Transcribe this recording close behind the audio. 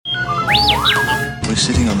We're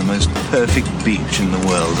sitting on the most perfect beach in the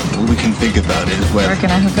world, and all we can think about is where can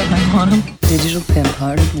I hook up my modem? Digital pimp,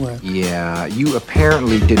 hard at work. Yeah, you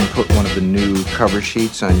apparently didn't put one of the new cover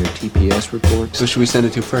sheets on your TPS report. Who should we send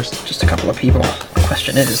it to first? Just a couple of people. The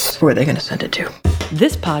question is, who are they going to send it to?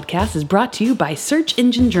 This podcast is brought to you by Search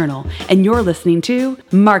Engine Journal, and you're listening to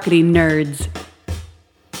Marketing Nerds.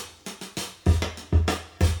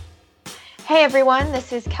 Hey everyone,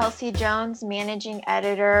 this is Kelsey Jones, Managing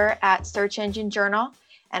Editor at Search Engine Journal,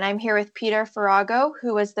 and I'm here with Peter Farago,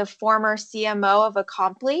 who is the former CMO of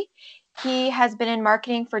Acompli. He has been in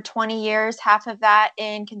marketing for 20 years, half of that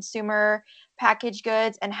in consumer packaged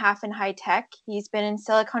goods and half in high tech. He's been in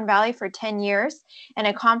Silicon Valley for 10 years, and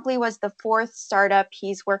Acompli was the fourth startup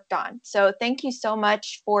he's worked on. So thank you so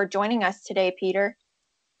much for joining us today, Peter.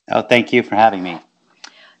 Oh, thank you for having me.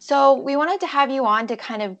 So we wanted to have you on to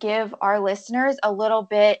kind of give our listeners a little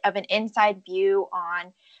bit of an inside view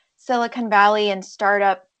on Silicon Valley and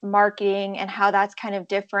startup marketing and how that's kind of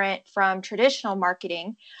different from traditional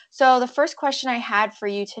marketing. So the first question I had for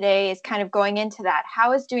you today is kind of going into that.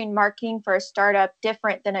 How is doing marketing for a startup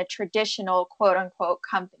different than a traditional quote unquote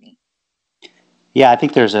company? Yeah, I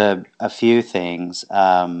think there's a few things.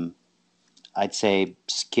 I'd say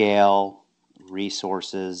scale,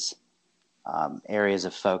 resources, areas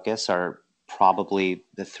of focus are probably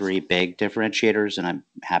the three big differentiators, and I'm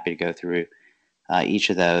happy to go through each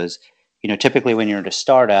of those. You know, typically when you're at a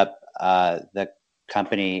startup, the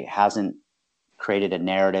company hasn't created a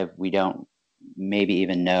narrative. We don't maybe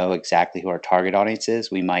even know exactly who our target audience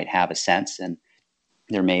is. We might have a sense, and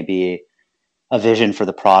there may be a vision for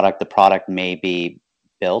the product. The product may be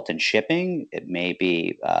built and shipping. It may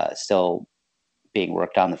be still being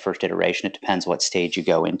worked on the first iteration. It depends what stage you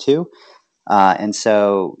go into. And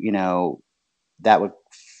so, you know, that would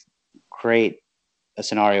create a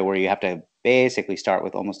scenario where you have to basically start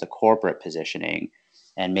with almost a corporate positioning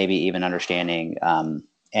and maybe even understanding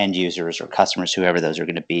end users or customers, whoever those are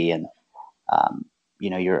going to be. And, you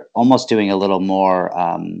know, you're almost doing a little more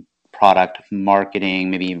product marketing,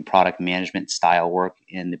 maybe even product management style work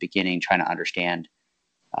in the beginning, trying to understand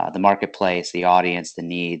the marketplace, the audience, the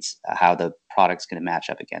needs, how the product's going to match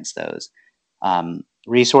up against those.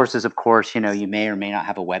 Resources, of course, you know, you may or may not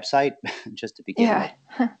have a website just to begin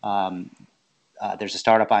with. There's a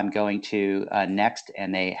startup I'm going to next,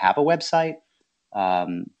 and they have a website,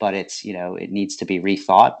 but it's, you know, it needs to be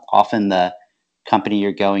rethought. Often the company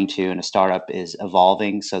you're going to in a startup is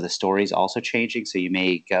evolving, so the story's also changing. So you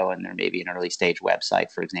may go and there may be an early stage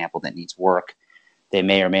website, for example, that needs work. They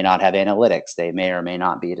may or may not have analytics. They may or may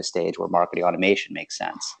not be at a stage where marketing automation makes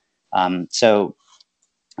sense.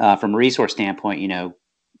 From a resource standpoint, you know,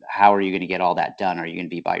 how are you going to get all that done? Are you going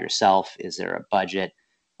to be by yourself? Is there a budget?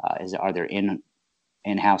 Are there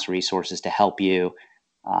in-house resources to help you?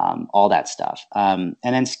 All that stuff. And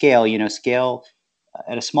then scale, you know, scale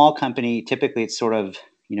at a small company, typically it's sort of,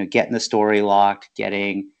 you know, getting the story locked,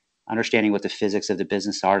 understanding what the physics of the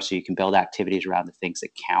business are so you can build activities around the things that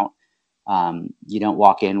count. You don't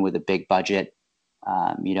walk in with a big budget.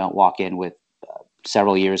 You don't walk in with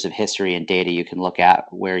several years of history and data you can look at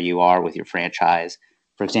where you are with your franchise.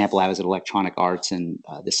 For example, I was at Electronic Arts, and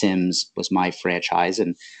The Sims was my franchise,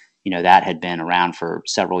 and you know that had been around for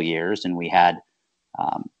several years, and we had,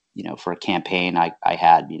 you know, for a campaign, I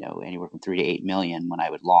had, you know, anywhere from 3 to 8 million when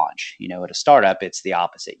I would launch. You know, at a startup, it's the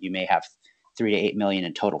opposite. You may have 3 to 8 million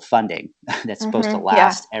in total funding that's supposed to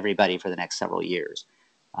last everybody for the next several years.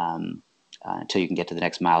 Until you can get to the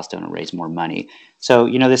next milestone and raise more money. So,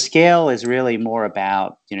 you know, the scale is really more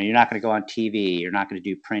about, you know, you're not going to go on TV. You're not going to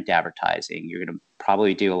do print advertising. You're going to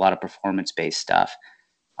probably do a lot of performance-based stuff.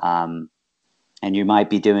 And you might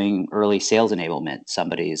be doing early sales enablement.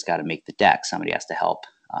 Somebody's got to make the deck. Somebody has to help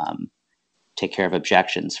take care of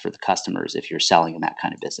objections for the customers if you're selling in that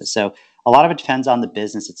kind of business. So a lot of it depends on the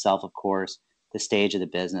business itself, of course, the stage of the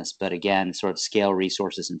business. But again, sort of scale,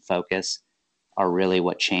 resources, and focus are really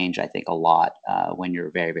what change, I think, a lot when you're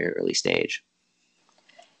very, very early stage.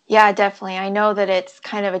 Yeah, definitely. I know that it's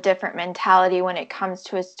kind of a different mentality when it comes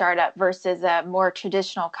to a startup versus a more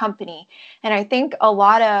traditional company. And I think a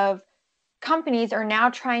lot of companies are now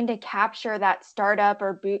trying to capture that startup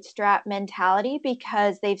or bootstrap mentality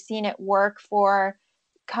because they've seen it work for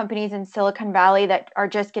companies in Silicon Valley that are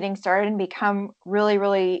just getting started and become really,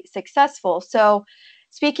 really successful. So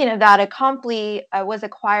speaking of that, Acompli was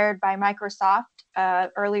acquired by Microsoft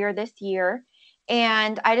earlier this year.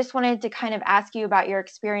 And I just wanted to kind of ask you about your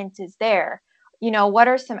experiences there. You know, what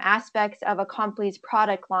are some aspects of Acompli's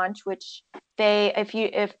product launch, which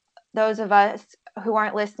if those of us who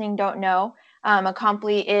aren't listening don't know,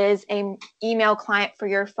 Acompli is an email client for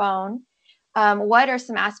your phone. what are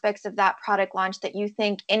some aspects of that product launch that you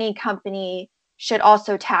think any company should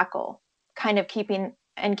also tackle, kind of keeping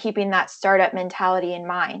that startup mentality in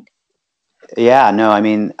mind? Yeah, no, I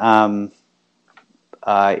mean,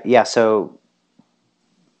 so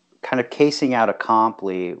kind of casing out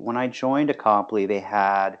Acompli, when I joined Acompli, they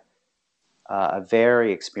had a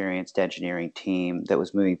very experienced engineering team that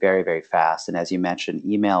was moving very, very fast. And as you mentioned,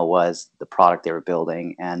 email was the product they were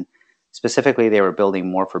building. And specifically, they were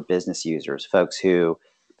building more for business users, folks who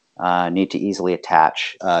need to easily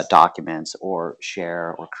attach documents or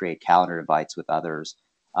share or create calendar invites with others.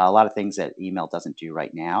 A lot of things that email doesn't do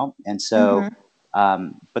right now. And so,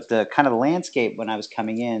 but the kind of the landscape when I was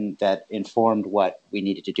coming in that informed what we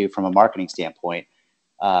needed to do from a marketing standpoint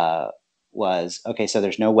was, okay, so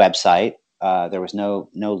there's no website. There was no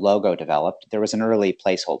logo developed. There was an early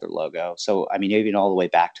placeholder logo. So, I mean, even all the way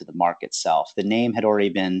back to the mark itself, the name had already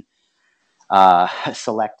been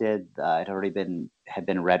selected. It had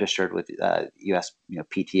been registered with U.S.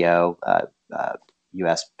 PTO,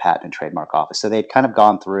 U.S. Patent and Trademark Office. So they'd kind of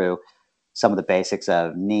gone through some of the basics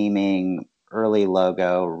of naming, early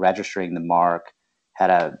logo, registering the mark, had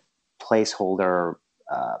a placeholder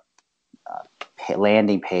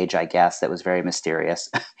landing page, I guess, that was very mysterious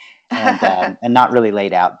and not really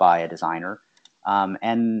laid out by a designer.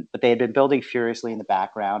 But they had been building furiously in the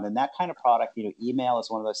background, and that kind of product, email is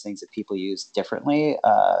one of those things that people use differently,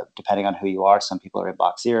 depending on who you are. Some people are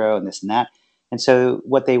inbox zero and this and that. And so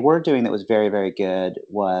what they were doing that was very, very good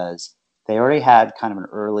was they already had kind of an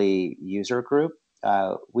early user group.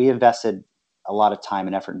 We invested a lot of time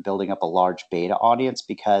and effort in building up a large beta audience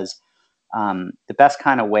because the best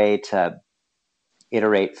kind of way to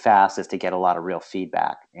iterate fast is to get a lot of real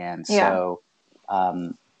feedback. And so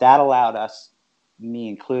that allowed us, me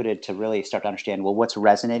included, to really start to understand, well, what's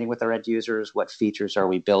resonating with our end users? What features are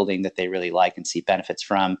we building that they really like and see benefits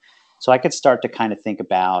from? So I could start to kind of think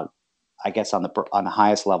about, I guess, on the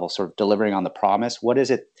highest level, sort of delivering on the promise. What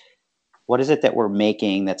is it that we're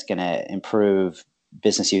making that's going to improve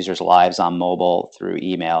business users' lives on mobile through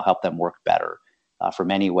email, help them work better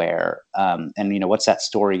from anywhere? And what's that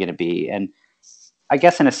story going to be? And I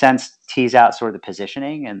guess, in a sense, tease out sort of the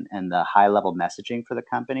positioning and the high level messaging for the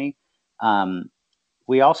company.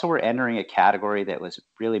 We also were entering a category that was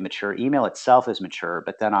really mature. Email itself is mature,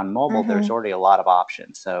 but then on mobile, there's already a lot of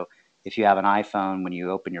options. So if you have an iPhone, when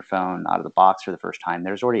you open your phone out of the box for the first time,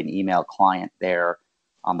 there's already an email client there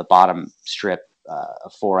on the bottom strip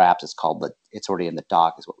of 4 apps. It's already in the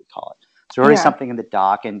dock, is what we call it. So already something in the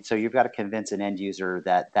dock. And so you've got to convince an end user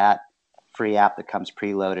that free app that comes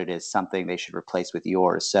preloaded is something they should replace with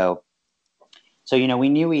yours. So we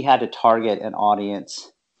knew we had to target an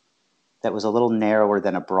audience that was a little narrower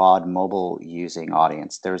than a broad mobile using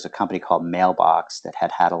audience. There was a company called Mailbox that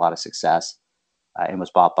had a lot of success and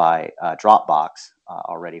was bought by Dropbox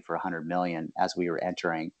already for $100 million as we were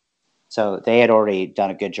entering. So they had already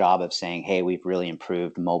done a good job of saying, hey, we've really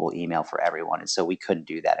improved mobile email for everyone. And so we couldn't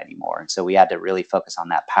do that anymore. And so we had to really focus on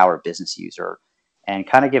that power business user and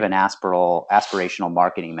kind of give an aspirational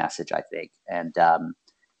marketing message, I think. And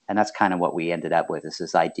that's kind of what we ended up with, is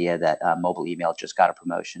this idea that mobile email just got a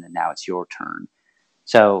promotion and now it's your turn.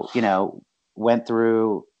 So, went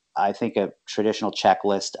through, I think, a traditional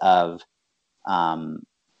checklist of,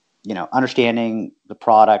 understanding the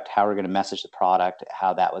product, how we're going to message the product,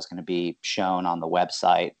 how that was going to be shown on the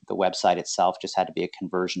website. The website itself just had to be a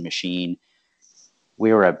conversion machine.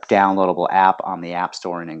 We were a downloadable app on the App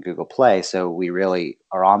Store and in Google Play. So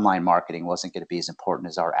our online marketing wasn't going to be as important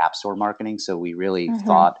as our App Store marketing. So we really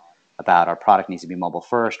thought about our product needs to be mobile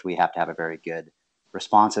first. We have to have a very good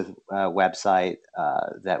responsive website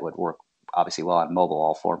that would work obviously well on mobile,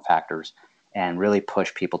 all form factors, and really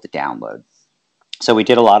push people to download. So we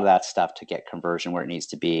did a lot of that stuff to get conversion where it needs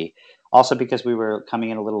to be. Also, because we were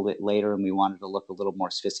coming in a little bit later and we wanted to look a little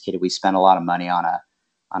more sophisticated, we spent a lot of money on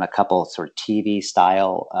a couple sort of TV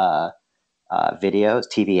style videos,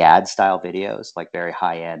 TV ad style videos, like very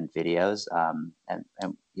high end videos, and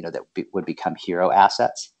that would become hero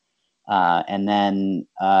assets. And then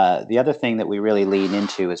the other thing that we really lean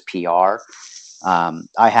into is PR.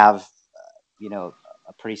 I have,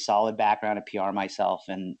 a pretty solid background in PR myself,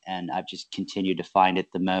 and I've just continued to find it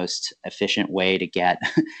the most efficient way to get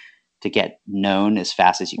known as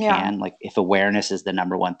fast as you can. Like, if awareness is the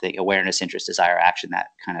number one thing, awareness, interest, desire, action, that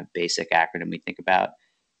kind of basic acronym we think about.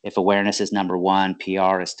 If awareness is number one,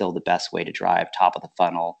 PR is still the best way to drive top of the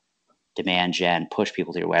funnel, demand gen, push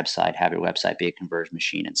people to your website, have your website be a conversion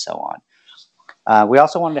machine, and so on. We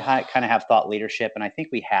also wanted to kind of have thought leadership, and I think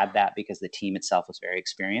we had that because the team itself was very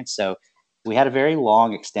experienced. So we had a very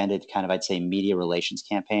long, extended kind of, I'd say, media relations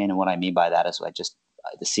campaign. And what I mean by that is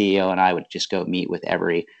the CEO and I would just go meet with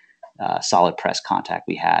every solid press contact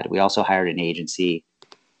we had. We also hired an agency.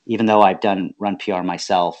 Even though I've run PR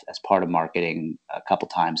myself as part of marketing a couple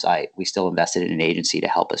times, we still invested in an agency to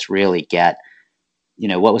help us really get,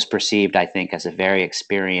 what was perceived, I think, as a very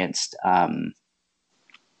experienced,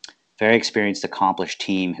 accomplished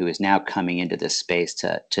team who is now coming into this space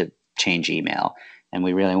to change email. And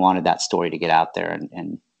we really wanted that story to get out there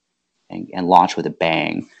and launch with a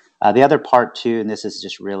bang. The other part too, and this is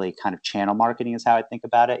just really kind of channel marketing is how I think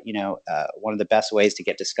about it. One of the best ways to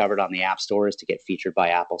get discovered on the App Store is to get featured by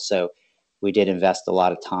Apple. So we did invest a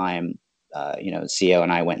lot of time. The CEO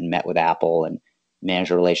and I went and met with Apple and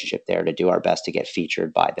managed a relationship there to do our best to get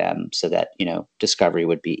featured by them so that, discovery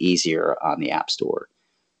would be easier on the App Store.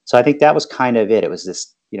 So I think that was kind of it. It was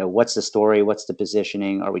this, what's the story? What's the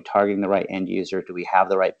positioning? Are we targeting the right end user? Do we have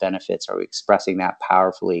the right benefits? Are we expressing that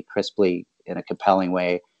powerfully, crisply, in a compelling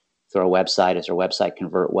way through our website? Does our website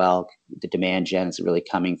convert well? The demand gen is really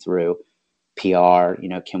coming through. PR,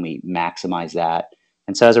 can we maximize that?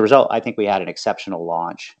 And so as a result, I think we had an exceptional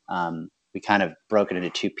launch. We kind of broke it into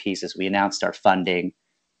two pieces. We announced our funding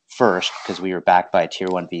first because we were backed by a tier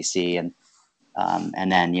one VC, and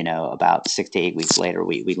then about 6 to 8 weeks later,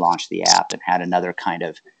 we launched the app and had another kind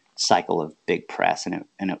of cycle of big press, and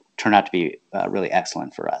it turned out to be really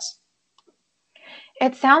excellent for us.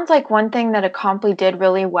 It sounds like one thing that Acompli did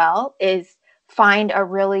really well is find a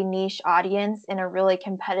really niche audience in a really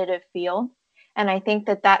competitive field. And I think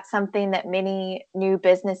that that's something that many new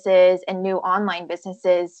businesses and new online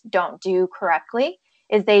businesses don't do correctly,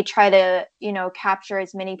 is they try to, capture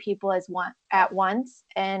as many people as at once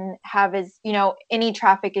and have any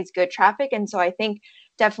traffic is good traffic. And so I think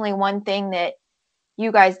definitely one thing that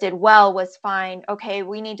you guys did well was find, okay,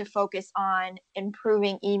 we need to focus on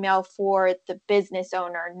improving email for the business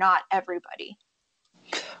owner, not everybody.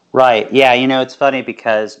 Right. Yeah. It's funny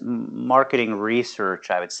because marketing research,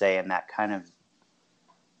 I would say, in that kind of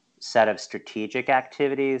set of strategic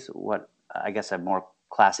activities, what I guess a more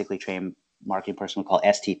classically trained marketing person would call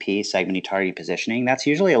STP, segmenting, targeting, positioning, that's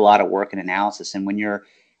usually a lot of work and analysis. And when you're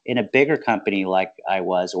in a bigger company like I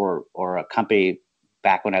was, or a company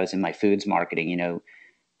back when I was in my foods marketing,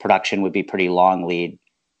 production would be pretty long lead.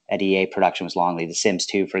 At EA, production was long lead. The Sims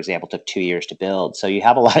 2, for example, took 2 years to build. So you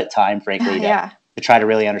have a lot of time, frankly, to try to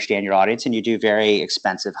really understand your audience. And you do very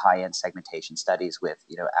expensive high-end segmentation studies with,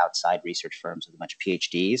 outside research firms with a bunch of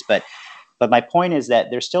PhDs. But my point is that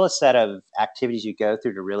there's still a set of activities you go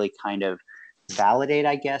through to really kind of validate,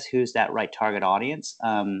 I guess, who's that right target audience.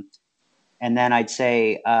 And then I'd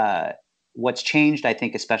say what's changed, I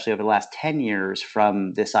think, especially over the last 10 years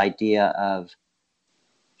from this idea of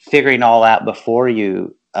figuring all out before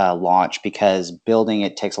you launch, because building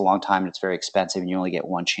it takes a long time and it's very expensive and you only get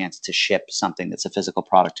one chance to ship something that's a physical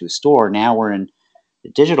product to a store. Now we're in the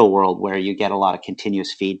digital world where you get a lot of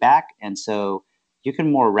continuous feedback. And so you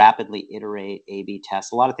can more rapidly iterate, A/B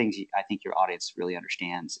test. A lot of things I think your audience really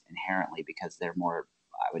understands inherently because they're more,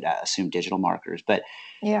 I would assume, digital marketers. But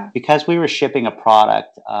because we were shipping a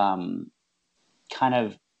product kind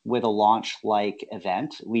of with a launch-like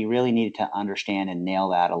event, we really needed to understand and nail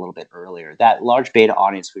that a little bit earlier. That large beta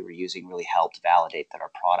audience we were using really helped validate that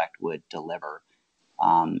our product would deliver.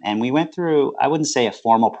 And we went through, I wouldn't say a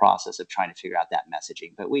formal process of trying to figure out that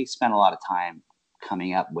messaging, but we spent a lot of time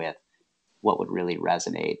coming up with what would really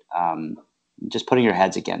resonate. Just putting your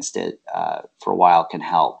heads against it for a while can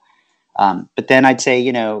help. But then I'd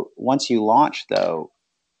say, once you launch, though,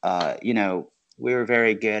 we were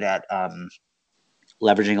very good at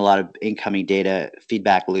leveraging a lot of incoming data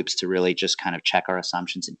feedback loops to really just kind of check our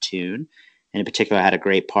assumptions and tune. And in particular, I had a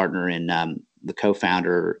great partner in the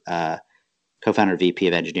co-founder VP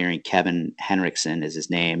of engineering, Kevin Henriksen is his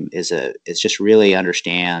name, is just really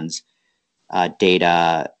understands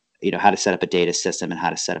data, how to set up a data system and how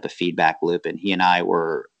to set up a feedback loop. And he and I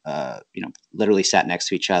were, literally sat next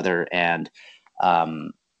to each other, and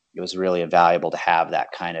it was really invaluable to have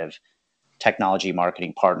that kind of technology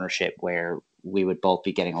marketing partnership where we would both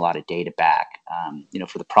be getting a lot of data back,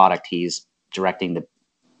 for the product he's directing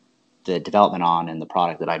the development on, and the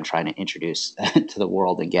product that I'm trying to introduce to the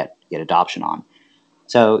world and get adoption on.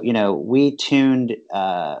 So, we tuned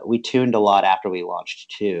a lot after we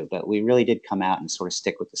launched too, but we really did come out and sort of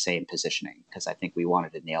stick with the same positioning because I think we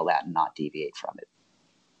wanted to nail that and not deviate from it.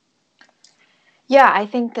 Yeah, I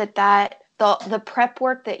think that the prep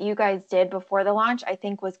work that you guys did before the launch, I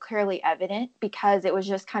think, was clearly evident because it was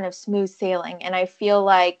just kind of smooth sailing. And I feel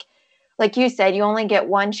like you said, you only get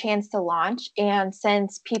one chance to launch. And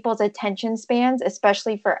since people's attention spans,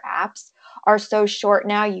 especially for apps, are so short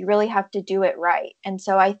now, you really have to do it right. And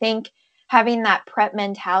so I think having that prep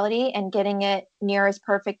mentality and getting it near as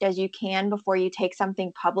perfect as you can before you take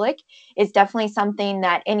something public is definitely something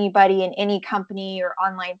that anybody in any company or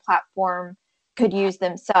online platform could use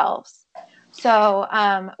themselves. So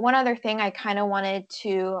one other thing I kind of wanted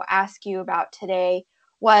to ask you about today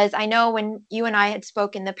was, I know when you and I had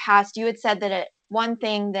spoken in the past, you had said that one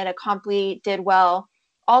thing that Acompli did well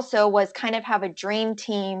also was kind of have a dream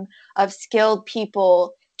team of skilled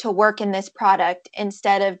people to work in this product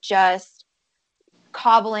instead of just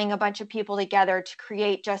cobbling a bunch of people together to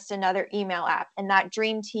create just another email app. And that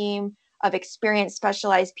dream team of experienced,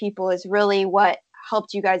 specialized people is really what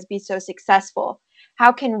helped you guys be so successful.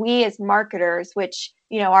 How can we as marketers, which,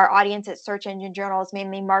 our audience at Search Engine Journal is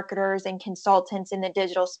mainly marketers and consultants in the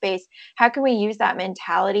digital space, how can we use that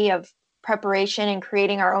mentality of preparation and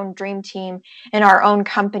creating our own dream team in our own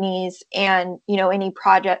companies and, any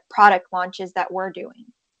product launches that we're doing?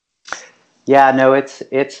 Yeah, no, it's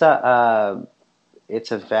a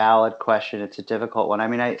valid question. It's a difficult one. I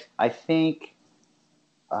mean, I think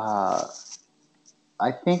the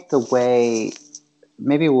way,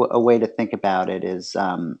 maybe a way to think about it is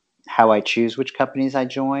how I choose which companies I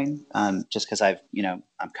join. Just because I'm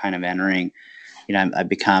kind of entering, I've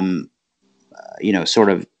become, sort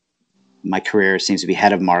of, my career seems to be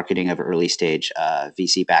head of marketing of early stage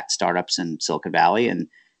VC backed startups in Silicon Valley, and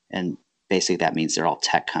basically that means they're all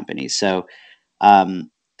tech companies. So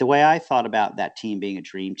the way I thought about that team being a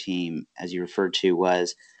dream team, as you referred to,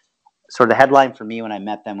 was sort of the headline for me when I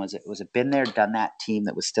met them was, it was a been there, done that team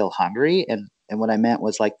that was still hungry. And what I meant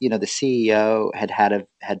was, like, the CEO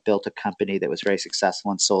had built a company that was very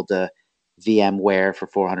successful and sold to VMware for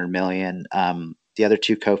 400 million. The other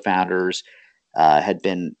two co-founders had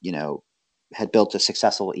built a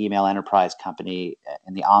successful email enterprise company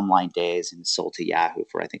in the online days and sold to Yahoo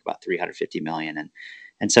for, I think, about 350 million.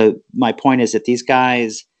 And so my point is that these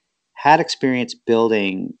guys had experience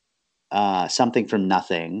building something from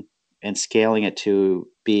nothing and scaling it to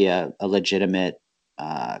be a legitimate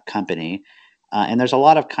company. And there's a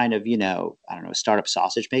lot of kind of, I don't know, startup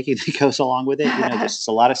sausage making that goes along with it. There's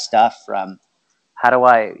a lot of stuff from how do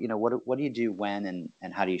I, what do you do when,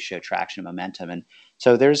 and how do you show traction and momentum? And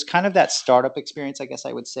so there's kind of that startup experience, I guess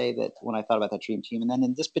I would say, that when I thought about that dream team. And then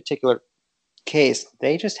in this particular case,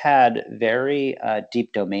 they just had very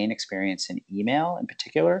deep domain experience in email in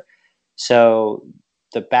particular. So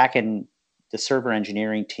the server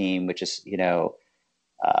engineering team, which is,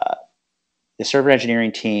 the server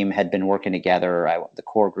engineering team had been working together, the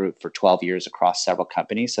core group, for 12 years across several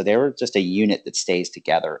companies. So they were just a unit that stays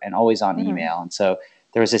together and always on email. And so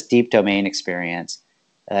there was this deep domain experience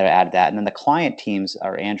that added that. And then the client teams,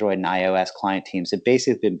 our Android and iOS client teams, had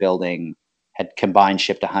basically been had combined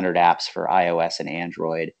shipped 100 apps for iOS and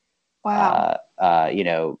Android. Wow.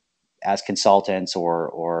 As consultants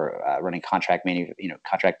or running contract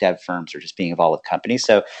dev firms, or just being involved with companies.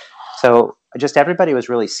 So just everybody was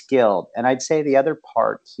really skilled. And I'd say the other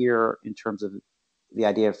part here, in terms of the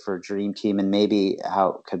idea for dream team and maybe how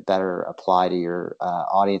it could better apply to your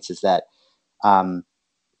audience, is that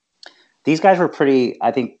these guys were pretty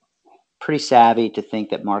savvy to think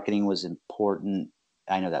that marketing was important.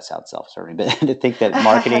 I know that sounds self-serving, but to think that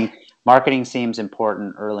marketing seems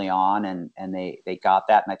important early on, and they got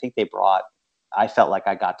that. And I think I felt like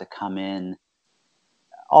I got to come in,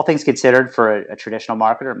 all things considered, for a traditional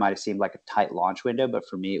marketer, it might have seemed like a tight launch window, but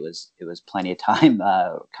for me, it was plenty of time,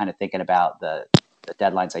 kind of thinking about the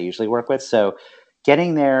deadlines I usually work with. So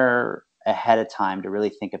getting there ahead of time to really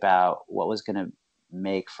think about what was going to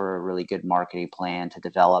make for a really good marketing plan, to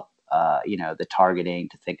develop, the targeting,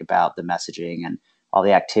 to think about the messaging and all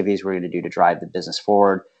the activities we're going to do to drive the business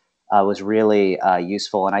forward, was really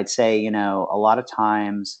useful. And I'd say, a lot of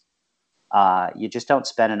times, you just don't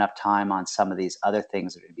spend enough time on some of these other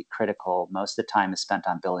things that are going to be critical. Most of the time is spent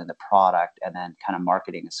on building the product, and then kind of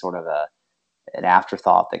marketing is sort of an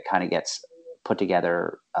afterthought that kind of gets put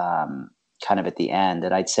together kind of at the end.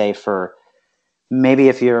 And I'd say, for maybe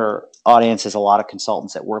if your audience is a lot of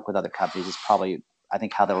consultants that work with other companies, is probably, I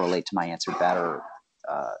think, how they'll relate to my answer better.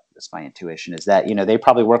 That's my intuition, is that, they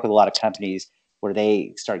probably work with a lot of companies where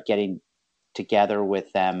they start getting together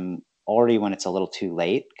with them already when it's a little too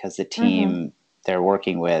late, because the team they're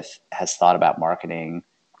working with has thought about marketing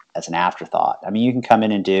as an afterthought. I mean, you can come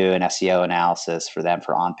in and do an SEO analysis for them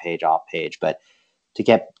for on page, off page, but to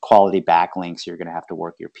get quality backlinks, you're going to have to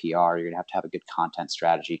work your PR. You're going to have a good content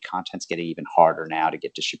strategy. Content's getting even harder now to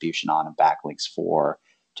get distribution on, and backlinks for,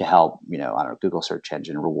 to help, I don't know, Google search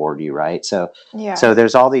engine reward you, right? So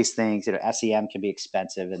there's all these things. SEM can be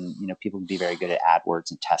expensive, and people can be very good at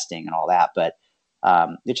AdWords and testing and all that, but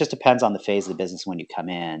it just depends on the phase of the business when you come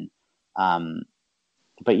in.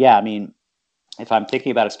 But yeah, I mean, if I'm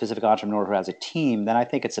thinking about a specific entrepreneur who has a team, then I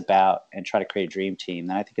think it's about, and try to create a dream team,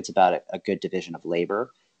 then I think it's about a good division of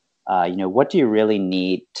labor. What do you really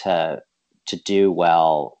need to do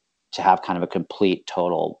well to have kind of a complete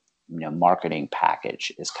total, marketing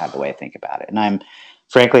package is kind of the way I think about it. And I'm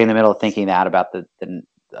frankly in the middle of thinking that about the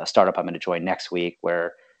startup I'm going to join next week,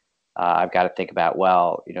 where I've got to think about,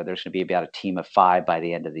 there's going to be about a team of 5 by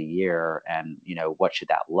the end of the year. And, what should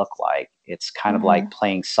that look like? It's kind of like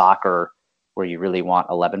playing soccer where you really want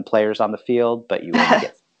 11 players on the field, but you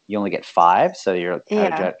only get 5. So you're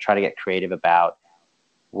trying to get creative about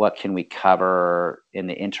what can we cover in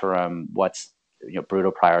the interim, what's,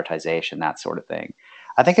 brutal prioritization, that sort of thing.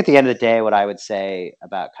 I think at the end of the day, what I would say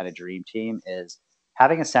about kind of dream team is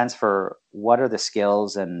having a sense for what are the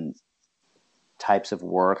skills and types of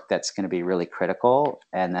work that's going to be really critical,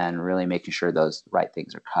 and then really making sure those right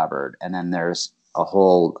things are covered. And then there's a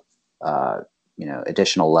whole,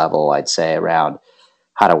 additional level, I'd say, around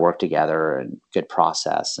how to work together and good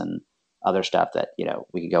process and other stuff that,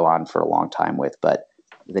 we could go on for a long time with, but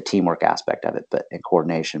the teamwork aspect of it, and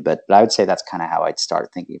coordination. But I would say that's kind of how I'd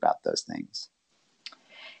start thinking about those things.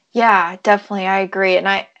 Yeah, definitely. I agree. And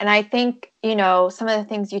I think, some of the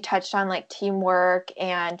things you touched on, like teamwork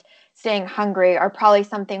and staying hungry, are probably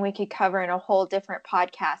something we could cover in a whole different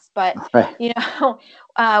podcast. But, Right.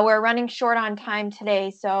 We're running short on time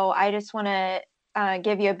today. So I just want to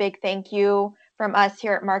give you a big thank you from us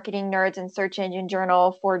here at Marketing Nerds and Search Engine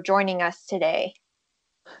Journal for joining us today.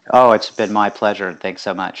 Oh, it's been my pleasure. And thanks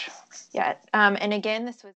so much. Yeah. And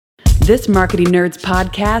again, This Marketing Nerds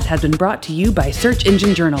podcast has been brought to you by Search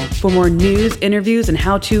Engine Journal. For more news, interviews, and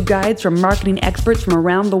how-to guides from marketing experts from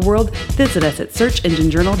around the world, visit us at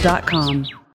searchenginejournal.com.